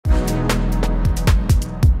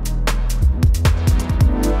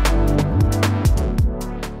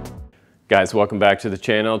Guys, welcome back to the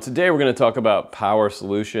channel. Today we're going to talk about power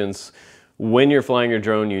solutions. When you're flying your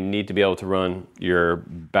drone, you need to be able to run your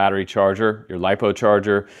battery charger, your lipo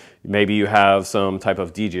charger. Maybe you have some type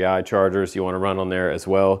of DJI chargers you want to run on there as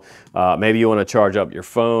well. Maybe you want to charge up your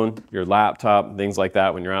phone, your laptop, things like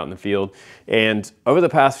that when you're out in the field. And over the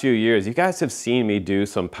past few years, you guys have seen me do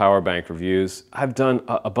some power bank reviews. I've done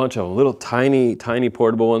a bunch of little tiny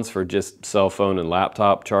portable ones for just cell phone and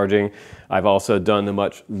laptop charging. I've also done the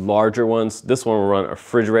much larger ones. This one will run a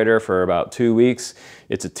refrigerator for about 2 weeks.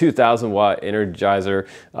 It's a 2,000 watt Energizer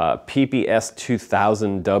PPS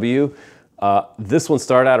 2000W. This one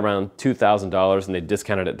started out around $2,000 and they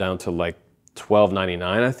discounted it down to like $12.99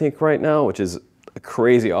 I think right now, which is a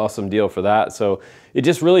crazy awesome deal for that. So it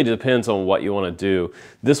just really depends on what you want to do.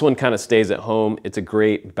 This one kind of stays at home. It's a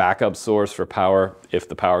great backup source for power. If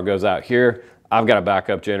the power goes out here, I've got a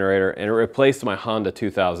backup generator, and it replaced my Honda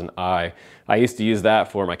 2000i. I used to use that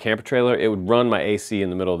for my camper trailer. It would run my AC in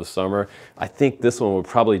the middle of the summer. I think this one would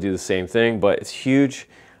probably do the same thing, but it's huge.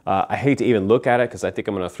 I hate to even look at it because I think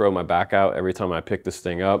I'm going to throw my back out every time I pick this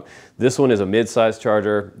thing up. This one is a mid-size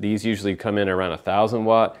charger. These usually come in around 1,000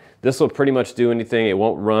 watt. This will pretty much do anything. It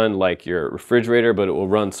won't run like your refrigerator, but it will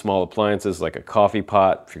run small appliances like a coffee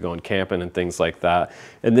pot if you're going camping and things like that.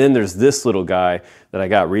 And then there's this little guy that I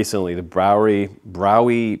got recently, the browey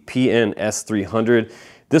PNS300.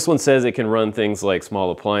 This one says it can run things like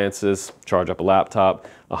small appliances, charge up a laptop,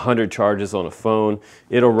 100 charges on a phone.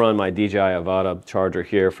 It'll run my DJI Avata charger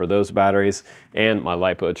here for those batteries and my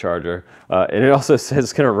lipo charger. And it also says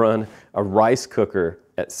it's gonna run a rice cooker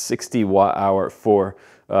at 60 watt hour for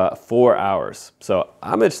 4 hours. So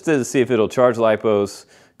I'm interested to see if it'll charge lipos,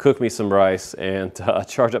 cook me some rice, and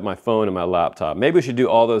charge up my phone and my laptop. Maybe we should do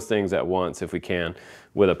all those things at once if we can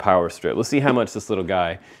with a power strip. Let's see how much this little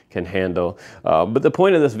guy can handle. But the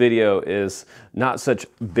point of this video is not such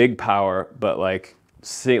big power, but like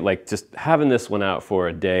just having this one out for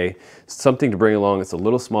a day, something to bring along. It's a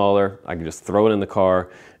little smaller. I can just throw it in the car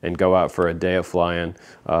and go out for a day of flying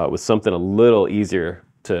with something a little easier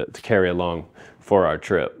to carry along for our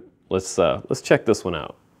trip. Let's check this one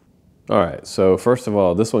out. All right, so first of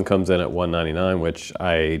all, this one comes in at $199, which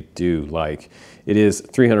I do like. It is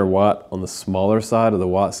 300 watt on the smaller side of the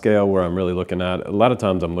watt scale where I'm really looking at. A lot of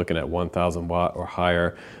times I'm looking at 1,000 watt or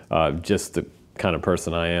higher, just the kind of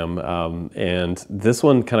person I am. And this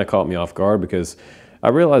one kind of caught me off guard because I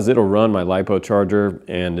realized it'll run my lipo charger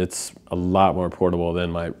and it's a lot more portable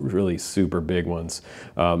than my really super big ones.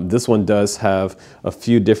 This one does have a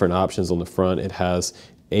few different options on the front. It has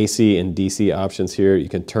AC and DC options here. You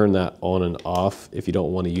can turn that on and off if you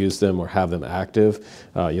don't want to use them or have them active.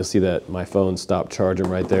 You'll see that my phone stopped charging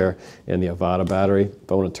right there and the Avata battery. If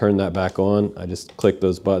I want to turn that back on, I just click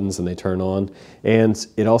those buttons and they turn on. And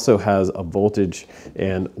it also has a voltage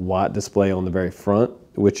and watt display on the very front,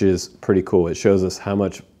 which is pretty cool. It shows us how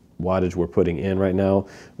much wattage we're putting in right now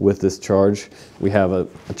with this charge. We have a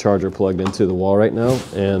charger plugged into the wall right now,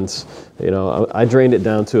 and you know, I drained it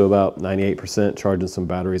down to about 98%, charging some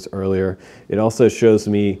batteries earlier. It also shows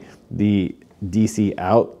me the DC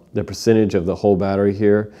out, the percentage of the whole battery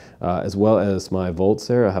here, as well as my volts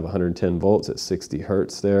there. I have 110 volts at 60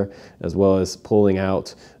 hertz there, as well as pulling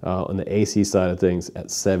out on the AC side of things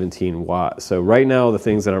at 17 watts. So right now the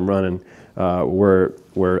things that I'm running, we're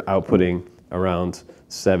outputting around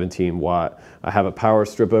 17 watt. I have a power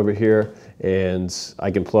strip over here and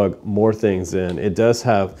I can plug more things in. It does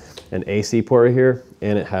have an AC port right here,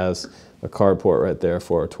 and it has a card port right there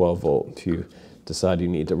for a 12 volt if you decide you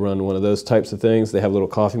need to run one of those types of things. They have little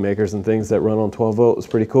coffee makers and things that run on 12 volt. It's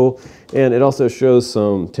pretty cool. And it also shows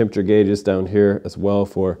some temperature gauges down here as well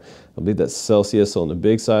for, I believe that's Celsius on the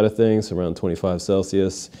big side of things, around 25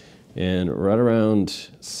 Celsius, and right around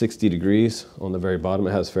 60 degrees on the very bottom.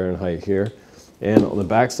 It has Fahrenheit here. And on the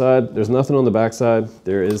back side, there's nothing on the back side.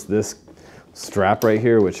 There is this strap right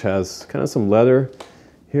here, which has kind of some leather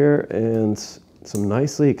here and some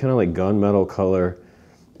nicely kind of like gunmetal color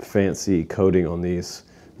fancy coating on these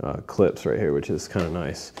clips right here, which is kind of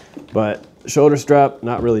nice. But shoulder strap,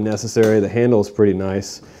 not really necessary. The handle is pretty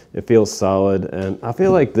nice. It feels solid, and I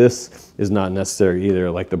feel like this is not necessary either.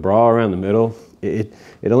 Like the bra around the middle, it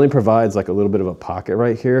only provides like a little bit of a pocket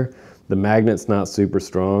right here. The magnet's not super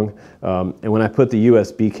strong, and when I put the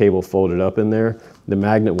USB cable folded up in there, the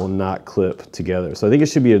magnet will not clip together. So I think it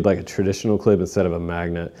should be like a traditional clip instead of a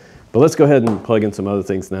magnet. But let's go ahead and plug in some other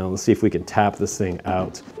things now. Let's see if we can tap this thing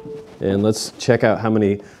out. And let's check out how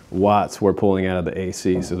many watts we're pulling out of the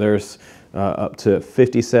AC. So there's up to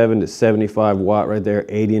 57 to 75 watt right there,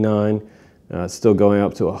 89, still going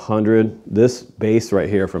up to 100. This base right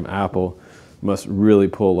here from Apple must really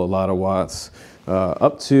pull a lot of watts.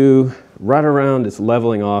 Up to right around, it's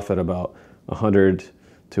leveling off at about 100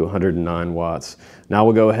 to 109 watts. Now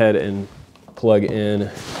we'll go ahead and plug in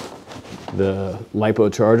the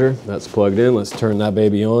lipo charger. That's plugged in. Let's turn that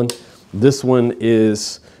baby on. This one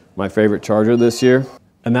is my favorite charger this year.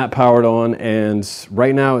 And that powered on, and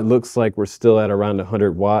right now it looks like we're still at around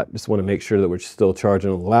 100 watt. Just want to make sure that we're still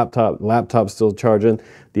charging on the laptop. The laptop's still charging.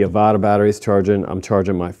 The Avada battery's charging. I'm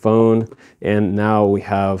charging my phone, and now we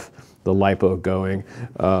have the lipo going,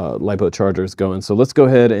 lipo chargers going. So let's go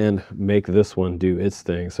ahead and make this one do its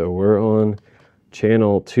thing. So we're on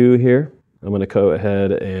channel 2 here. I'm going to go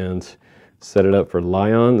ahead and set it up for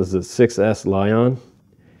Lion. This is a 6S Lion.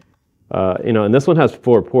 You know, and this one has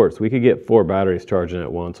 4 ports. We could get 4 batteries charging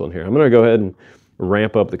at once on here. I'm going to go ahead and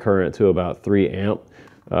ramp up the current to about 3 amp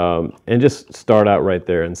and just start out right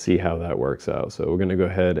there and see how that works out. So we're going to go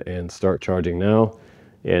ahead and start charging now,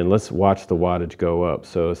 and let's watch the wattage go up.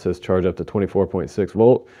 So it says charge up to 24.6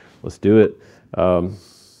 volt. Let's do it.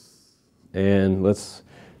 And let's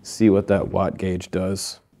see what that watt gauge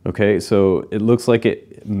does. Okay, so it looks like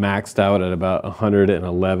it maxed out at about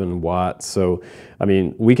 111 watts. So, I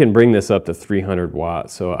mean, we can bring this up to 300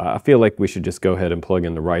 watts. So I feel like we should just go ahead and plug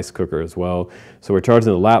in the rice cooker as well. So we're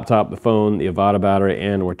charging the laptop, the phone, the Avada battery,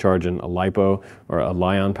 and we're charging a lipo or a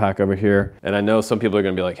Lion pack over here. And I know some people are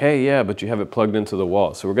gonna be like, hey, yeah, but you have it plugged into the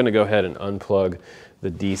wall. So we're gonna go ahead and unplug the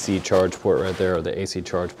DC charge port right there, or the AC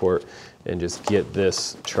charge port, and just get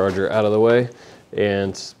this charger out of the way.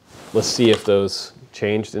 And let's see if those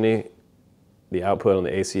changed any. The output on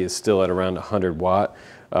the AC is still at around 100 watt.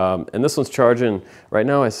 And this one's charging, right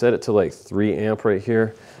now I set it to like 3 amp right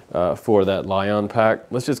here for that Lion pack.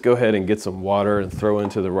 Let's just go ahead and get some water and throw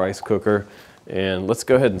into the rice cooker. And let's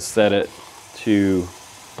go ahead and set it to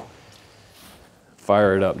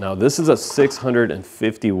fire it up. Now this is a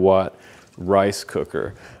 650 watt rice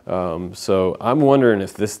cooker. So I'm wondering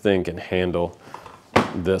if this thing can handle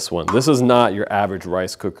this one. This is not your average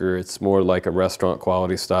rice cooker. It's more like a restaurant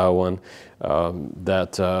quality style one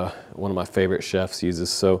that one of my favorite chefs uses.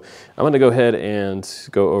 So I'm going to go ahead and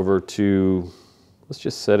go over to, let's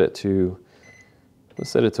just set it to, let's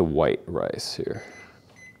set it to white rice here.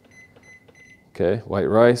 Okay, white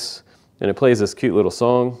rice. And it plays this cute little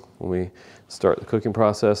song when we start the cooking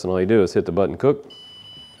process, and all you do is hit the button cook.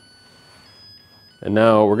 And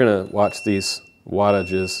now we're going to watch these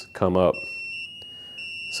wattages come up.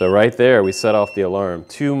 So right there, we set off the alarm.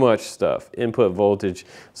 Too much stuff, input voltage.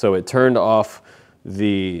 So it turned off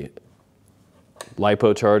the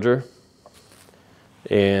lipo charger.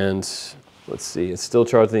 And let's see, it's still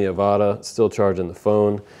charging the Avada, still charging the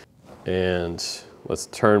phone. And let's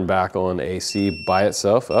turn back on AC by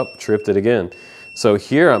itself. Up, tripped it again. So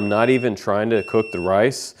here, I'm not even trying to cook the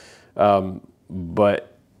rice.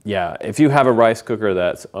 But yeah, if you have a rice cooker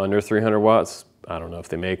that's under 300 watts, I don't know if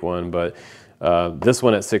they make one, but this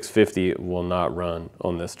one at 650 will not run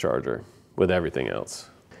on this charger with everything else.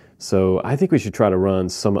 So I think we should try to run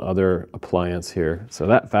some other appliance here. So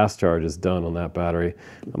that fast charge is done on that battery.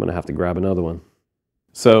 I'm gonna have to grab another one.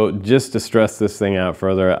 So just to stress this thing out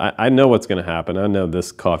further, I know what's gonna happen. I know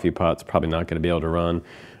this coffee pot's probably not gonna be able to run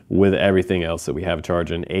with everything else that we have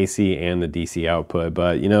charging, AC and the DC output.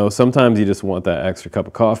 But you know, sometimes you just want that extra cup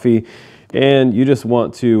of coffee and you just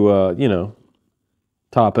want to, you know,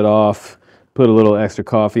 top it off, put a little extra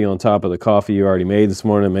coffee on top of the coffee you already made this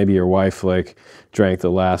morning. Maybe your wife like drank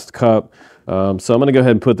the last cup. So I'm gonna go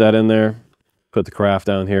ahead and put that in there, put the carafe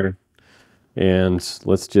down here, and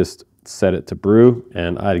let's just set it to brew,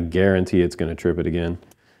 and I guarantee it's gonna trip it again.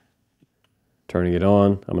 Turning it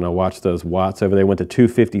on, I'm gonna watch those watts over there. Went to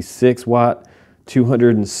 256 watt,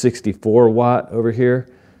 264 watt over here.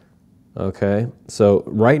 Okay, so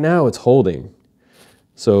right now it's holding.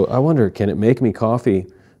 So I wonder, can it make me coffee,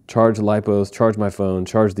 charge the lipos, charge my phone,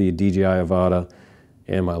 charge the DJI Avada,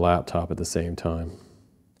 and my laptop at the same time?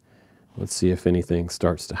 Let's see if anything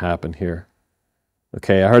starts to happen here.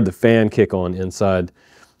 Okay, I heard the fan kick on inside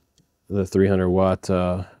the 300 watt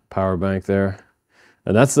power bank there.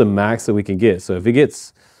 And that's the max that we can get. So if it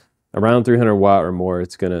gets around 300 watt or more,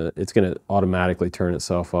 it's gonna automatically turn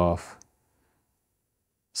itself off.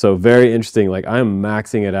 So very interesting, like I'm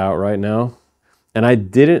maxing it out right now. And I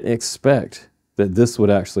didn't expect that this would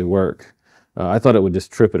actually work. I thought it would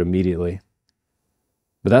just trip it immediately.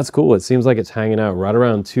 But that's cool. It seems like it's hanging out right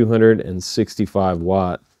around 265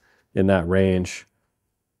 watt in that range.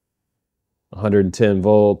 110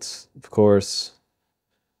 volts, of course.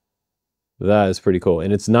 That is pretty cool.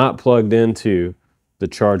 And it's not plugged into the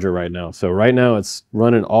charger right now. So right now it's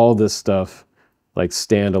running all this stuff like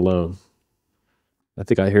standalone. I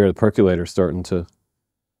think I hear the percolator starting to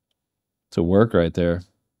work right there.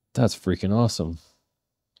 That's freaking awesome.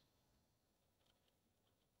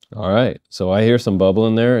 All right, so I hear some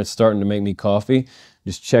bubbling there. It's starting to make me coffee.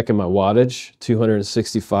 Just checking my wattage,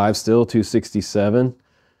 265 still, 267.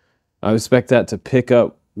 I expect that to pick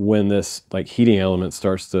up when this like heating element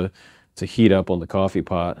starts to heat up on the coffee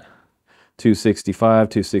pot. 265,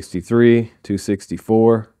 263,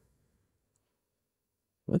 264.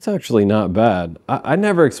 That's actually not bad. I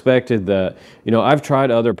never expected that. You know, I've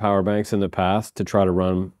tried other power banks in the past to try to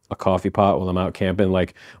run a coffee pot while I'm out camping.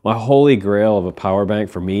 Like, my holy grail of a power bank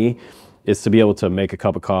for me is to be able to make a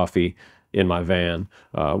cup of coffee in my van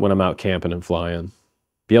when I'm out camping and flying.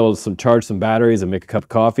 Be able to charge some batteries and make a cup of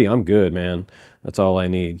coffee. I'm good, man. That's all I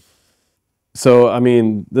need. So, I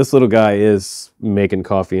mean, this little guy is making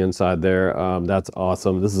coffee inside there. That's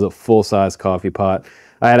awesome. This is a full-size coffee pot.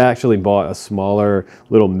 I had actually bought a smaller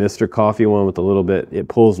little Mr. Coffee one with a little bit, it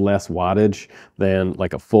pulls less wattage than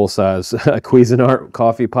like a full-size Cuisinart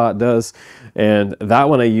coffee pot does. And that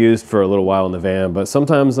one I used for a little while in the van. But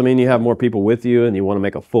sometimes, I mean, you have more people with you and you want to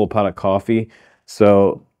make a full pot of coffee.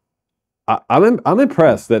 So I'm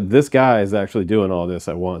impressed that this guy is actually doing all this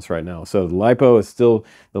at once right now. So the lipo is still,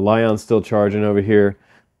 the Lion's still charging over here.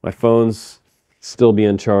 My phone's still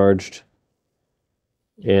being charged.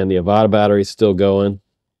 And the Avada battery's still going.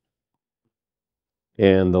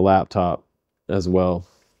 And the laptop as well.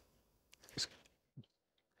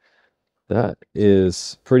 That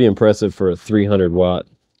is pretty impressive for a 300 watt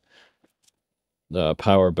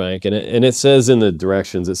power bank. And it says in the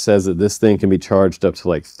directions, it says that this thing can be charged up to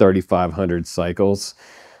like 3,500 cycles.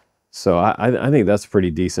 So I think that's pretty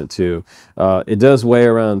decent too. It does weigh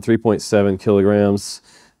around 3.7 kilograms,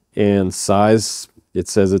 and size, it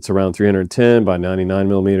says it's around 310 by 99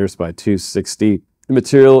 millimeters by 260. The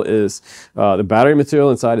material is, the battery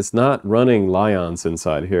material inside, it's not running Lions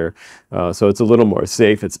inside here. So it's a little more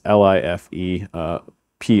safe. It's LiFe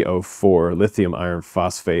PO4, lithium iron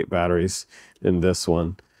phosphate batteries in this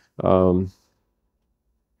one.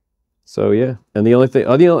 So yeah, and the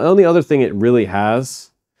only other thing it really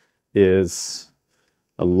has is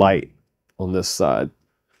a light on this side.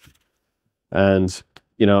 And,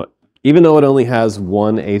 you know, even though it only has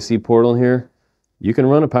one AC port on here, you can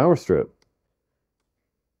run a power strip.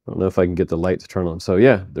 I don't know if I can get the light to turn on. So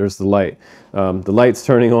yeah, there's the light. The light's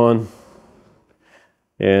turning on.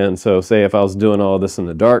 And so say if I was doing all this in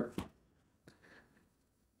the dark,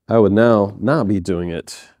 I would now not be doing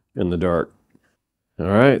it in the dark. All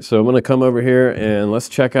right, so I'm gonna come over here and let's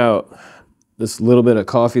check out this little bit of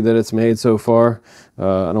coffee that it's made so far. I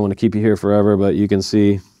don't want to keep you here forever, but you can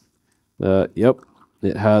see that, yep,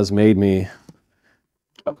 it has made me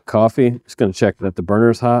coffee. Just going to check that the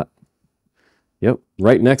burner's hot. Yep,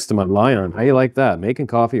 right next to my Lion. How you like that? Making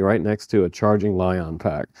coffee right next to a charging Lion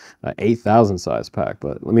pack, an 8,000 size pack,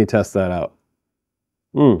 but let me test that out.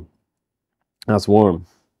 That's warm.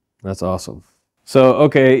 That's awesome. So,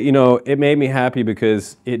 okay, you know, it made me happy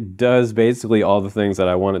because it does basically all the things that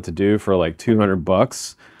I wanted to do for like 200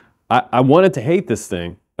 bucks. I wanted to hate this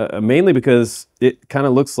thing, mainly because it kind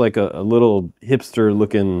of looks like a little hipster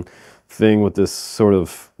looking thing with this sort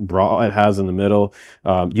of bra it has in the middle.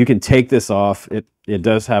 You can take this off. It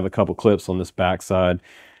does have a couple clips on this back side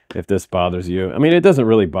if this bothers you. I mean, it doesn't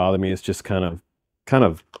really bother me. It's just kind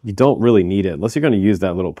of, you don't really need it unless you're going to use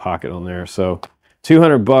that little pocket on there. So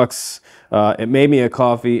 200 bucks. It made me a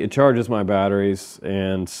coffee. It charges my batteries,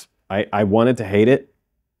 and I wanted to hate it.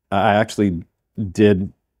 I actually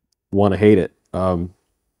did want to hate it,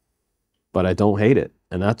 but I don't hate it,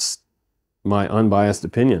 and that's my unbiased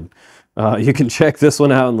opinion. You can check this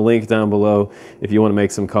one out in the link down below if you want to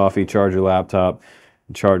make some coffee, charge your laptop,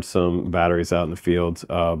 and charge some batteries out in the field.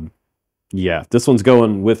 Yeah, this one's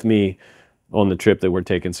going with me on the trip that we're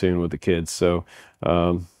taking soon with the kids. So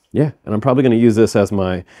yeah, and I'm probably going to use this as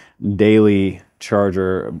my daily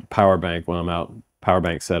charger power bank when I'm out, power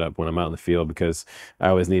bank setup when I'm out in the field, because I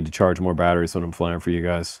always need to charge more batteries when I'm flying for you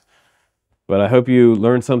guys. But I hope you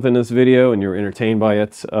learned something in this video and you're entertained by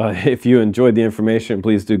it. If you enjoyed the information,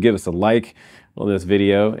 please do give us a like on this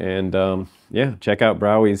video. And yeah, check out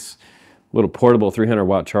Browey's little portable 300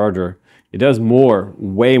 watt charger. It does more,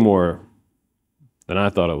 way more than I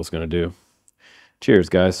thought it was going to do. Cheers,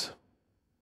 guys.